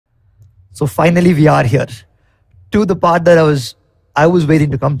So finally we are here to the part that I was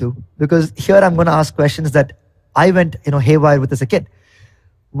waiting to come to, because here I'm going to ask questions that I went haywire with as a kid.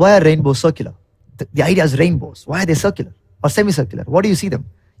 Why are rainbows circular? The idea is rainbows. Why are they circular or semicircular? What do you see them?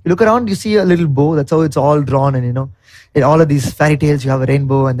 You look around, you see a little bow. That's how it's all drawn, and in all of these fairy tales you have a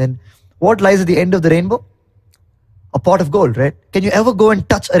rainbow, and then what lies at the end of the rainbow? A pot of gold, right? Can you ever go and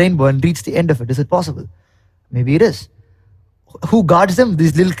touch a rainbow and reach the end of it? Is it possible? Maybe it is. Who guards them?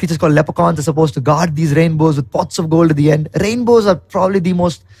 These little creatures called leprechauns are supposed to guard these rainbows with pots of gold at the end. Rainbows are probably the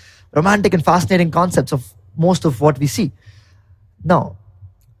most romantic and fascinating concepts of most of what we see. Now,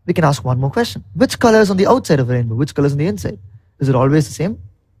 we can ask one more question. Which color is on the outside of a rainbow? Which color is on the inside? Is it always the same?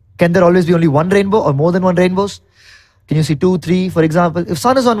 Can there always be only one rainbow or more than one rainbows? Can you see 2, 3, for example? If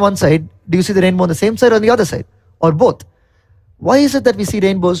sun is on one side, do you see the rainbow on the same side or on the other side? Or both? Why is it that we see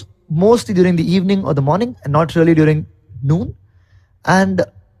rainbows mostly during the evening or the morning and not really during noon? And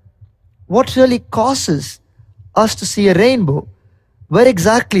what really causes us to see a rainbow? Where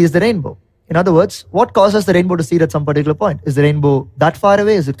exactly is the rainbow? In other words, what causes the rainbow to see it at some particular point? Is the rainbow that far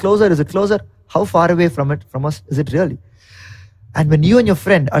away? Is it closer? Is it closer? How far away from us is it really? And when you and your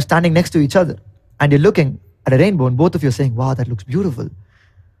friend are standing next to each other and you're looking at a rainbow and both of you are saying, wow, that looks beautiful.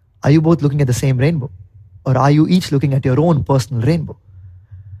 Are you both looking at the same rainbow? Or are you each looking at your own personal rainbow?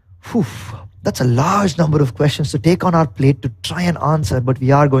 Whew, that's a large number of questions to take on our plate to try and answer, but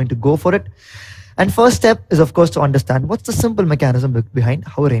we are going to go for it. And first step is, of course, to understand what's the simple mechanism behind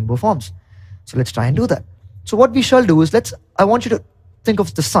how a rainbow forms. So let's try and do that. So what we shall do is, I want you to think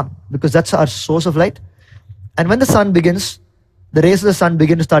of the sun, because that's our source of light. And when the sun begins, the rays of the sun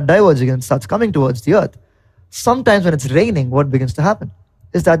begin to start diverging and starts coming towards the earth. Sometimes when it's raining, what begins to happen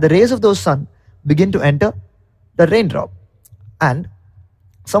is that the rays of those sun begin to enter the raindrop. And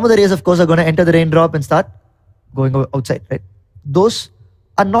some of the rays, of course, are going to enter the raindrop and start going outside, right? Those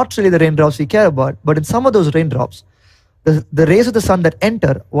are not really the raindrops we care about, but in some of those raindrops, the rays of the sun that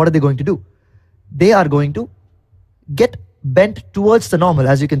enter, what are they going to do? They are going to get bent towards the normal,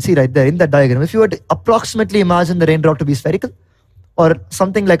 as you can see right there in that diagram. If you were to approximately imagine the raindrop to be spherical or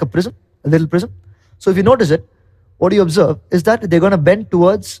something like a prism, a little prism. So if you notice it, what you observe is that they're going to bend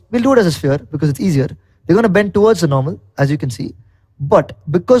towards, we'll do it as a sphere because it's easier. They're going to bend towards the normal, as you can see. But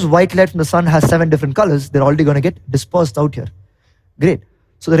because white light from the sun has 7 different colors, they're already going to get dispersed out here. Great.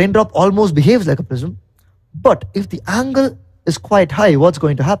 So the raindrop almost behaves like a prism. But if the angle is quite high, what's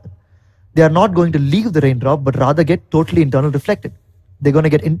going to happen? They are not going to leave the raindrop, but rather get totally internal reflected. They're going to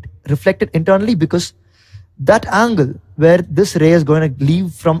get reflected internally because that angle where this ray is going to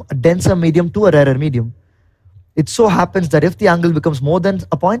leave from a denser medium to a rarer medium, it so happens that if the angle becomes more than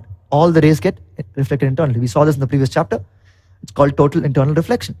a point, all the rays get reflected internally. We saw this in the previous chapter. It's called total internal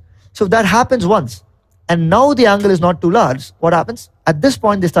reflection. So if that happens once, and now the angle is not too large, what happens? At this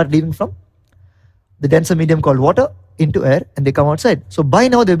point, they start leaving from the denser medium called water into air, and they come outside. So by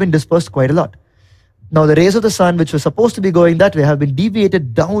now, they've been dispersed quite a lot. Now the rays of the sun, which were supposed to be going that way, have been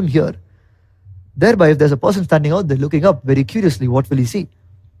deviated down here. Thereby, if there's a person standing out there looking up very curiously, what will he see?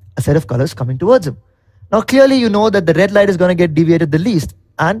 A set of colors coming towards him. Now clearly you know that the red light is going to get deviated the least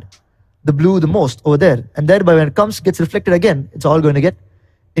and the blue the most over there. And thereby when it gets reflected again, it's all going to get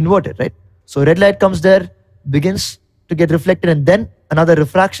inverted, right? So red light comes there, begins to get reflected, and then another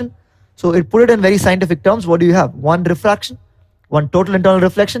refraction. So it put it in very scientific terms. What do you have? One refraction, one total internal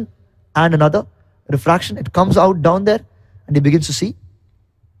reflection, and another refraction. It comes out down there and he begins to see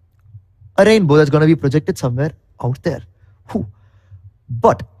a rainbow that's going to be projected somewhere out there. Whew.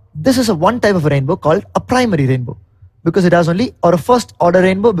 But this is one type of a rainbow called a primary rainbow, because it has only, or a first order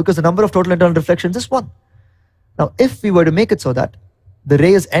rainbow, because the number of total internal reflections is 1. Now if we were to make it so that the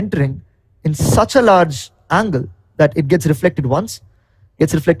ray is entering in such a large angle that it gets reflected once,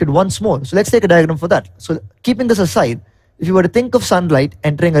 gets reflected once more. So let's take a diagram for that. So keeping this aside, if you were to think of sunlight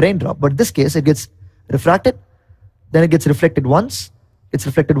entering a raindrop, but in this case it gets refracted, then it gets reflected once, it's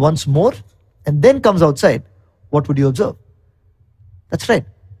reflected once more, and then comes outside, what would you observe? That's right.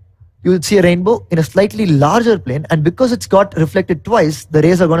 You would see a rainbow in a slightly larger plane, and because it's got reflected twice, the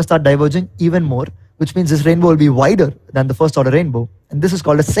rays are going to start diverging even more, which means this rainbow will be wider than the first order rainbow. And this is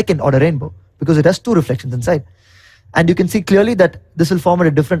called a second order rainbow because it has 2 reflections inside. And you can see clearly that this will form at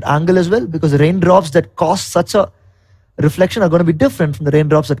a different angle as well, because the raindrops that cause such a reflection are going to be different from the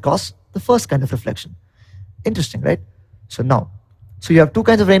raindrops that cause the first kind of reflection. Interesting, right? So you have 2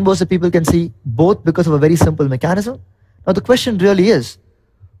 kinds of rainbows that people can see, both because of a very simple mechanism. Now the question really is,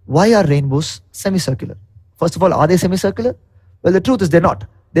 why are rainbows semicircular? First of all, are they semicircular? Well, the truth is they're not.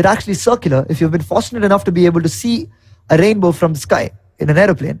 They're actually circular. If you've been fortunate enough to be able to see a rainbow from the sky in an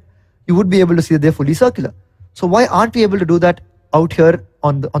aeroplane, you would be able to see that they're fully circular. So why aren't we able to do that out here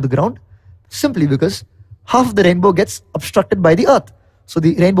on the ground? Simply because half of the rainbow gets obstructed by the earth. So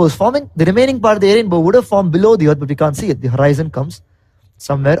the rainbow is forming. The remaining part of the rainbow would have formed below the earth, but we can't see it. The horizon comes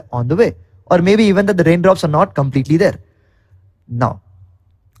somewhere on the way. Or maybe even that the raindrops are not completely there. Now,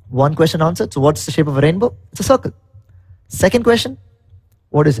 one question answered. So what's the shape of a rainbow? It's a circle. Second question,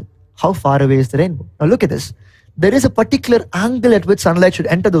 what is it? How far away is the rainbow? Now look at this. There is a particular angle at which sunlight should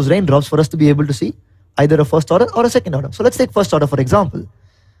enter those raindrops for us to be able to see either a first order or a second order. So let's take first order for example.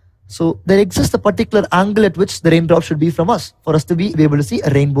 So there exists a particular angle at which the raindrops should be from us for us to be able to see a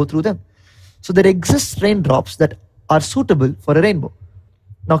rainbow through them. So there exists raindrops that are suitable for a rainbow.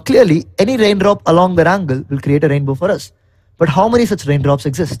 Now clearly any raindrop along that angle will create a rainbow for us. But how many such raindrops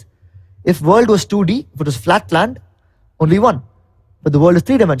exist? If world was 2D, if it was flat land, only one. But the world is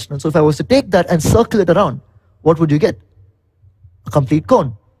three-dimensional. So if I was to take that and circle it around, what would you get? A complete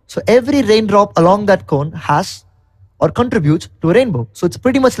cone. So every raindrop along that cone has or contributes to a rainbow. So it's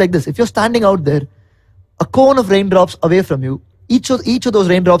pretty much like this. If you're standing out there, a cone of raindrops away from you, each of those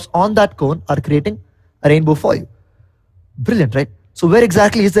raindrops on that cone are creating a rainbow for you. Brilliant, right? So where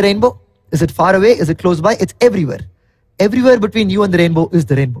exactly is the rainbow? Is it far away? Is it close by? It's everywhere. Everywhere between you and the rainbow is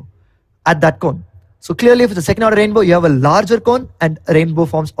the rainbow at that cone. So clearly if it's a second order rainbow, you have a larger cone and a rainbow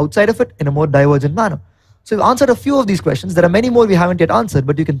forms outside of it in a more divergent manner. So we've answered a few of these questions. There are many more we haven't yet answered,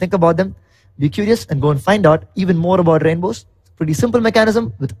 but you can think about them, be curious and go and find out even more about rainbows. It's a pretty simple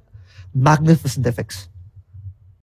mechanism with magnificent effects.